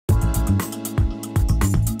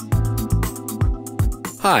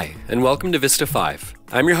Hi, and welcome to Vista 5.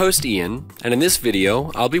 I'm your host Ian, and in this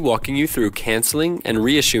video, I'll be walking you through canceling and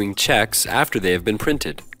reissuing checks after they have been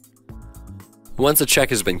printed. Once a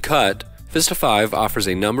check has been cut, Vista 5 offers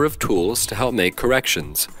a number of tools to help make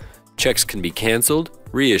corrections. Checks can be canceled,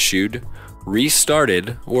 reissued,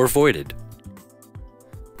 restarted, or voided.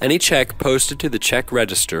 Any check posted to the check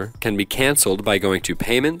register can be canceled by going to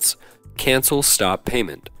Payments, Cancel Stop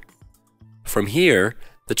Payment. From here,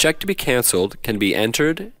 the check to be canceled can be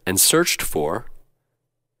entered and searched for.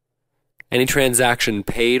 Any transaction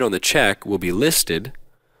paid on the check will be listed,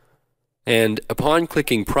 and upon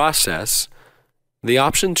clicking Process, the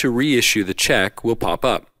option to reissue the check will pop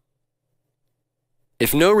up.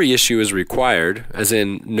 If no reissue is required, as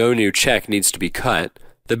in no new check needs to be cut,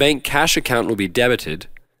 the bank cash account will be debited,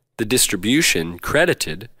 the distribution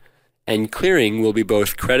credited, and clearing will be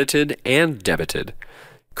both credited and debited.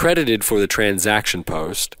 Credited for the transaction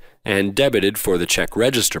post, and debited for the check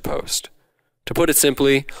register post. To put it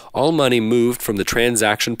simply, all money moved from the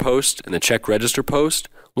transaction post and the check register post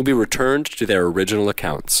will be returned to their original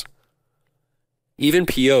accounts. Even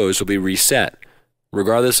POs will be reset,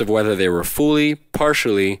 regardless of whether they were fully,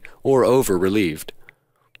 partially, or over-relieved.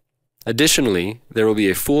 Additionally, there will be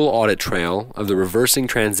a full audit trail of the reversing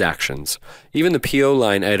transactions. Even the PO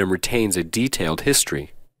line item retains a detailed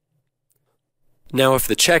history. Now, if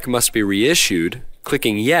the check must be reissued,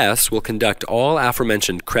 clicking Yes will conduct all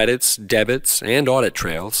aforementioned credits, debits, and audit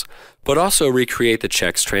trails, but also recreate the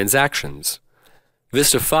check's transactions.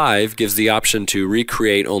 Vista 5 gives the option to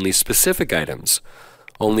recreate only specific items.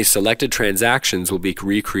 Only selected transactions will be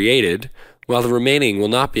recreated, while the remaining will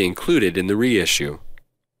not be included in the reissue.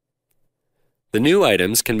 The new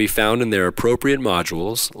items can be found in their appropriate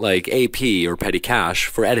modules, like AP or Petty Cash,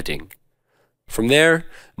 for editing. From there,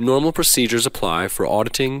 normal procedures apply for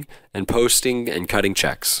auditing and posting and cutting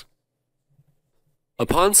checks.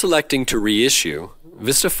 Upon selecting to reissue,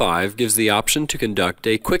 Vista 5 gives the option to conduct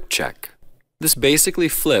a quick check. This basically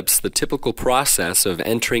flips the typical process of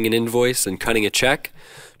entering an invoice and cutting a check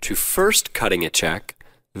to first cutting a check,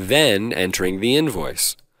 then entering the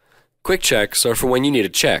invoice. Quick checks are for when you need a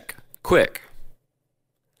check, quick.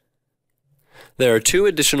 There are two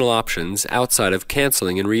additional options outside of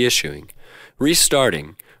canceling and reissuing.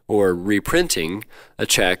 Restarting, or reprinting, a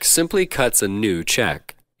check simply cuts a new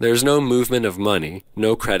check. There is no movement of money,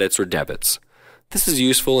 no credits or debits. This is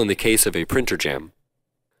useful in the case of a printer jam.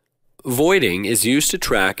 Voiding is used to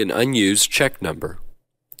track an unused check number.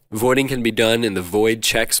 Voiding can be done in the Void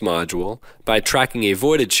Checks module by tracking a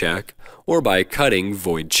voided check or by cutting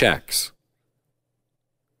void checks.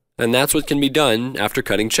 And that's what can be done after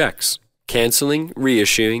cutting checks: canceling,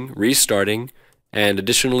 reissuing, restarting, and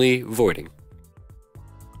additionally voiding.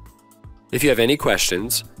 If you have any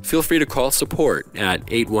questions, feel free to call support at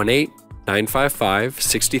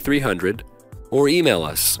 818-955-6300 or email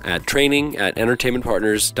us at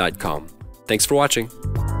training@entertainmentpartners.com. Thanks for watching.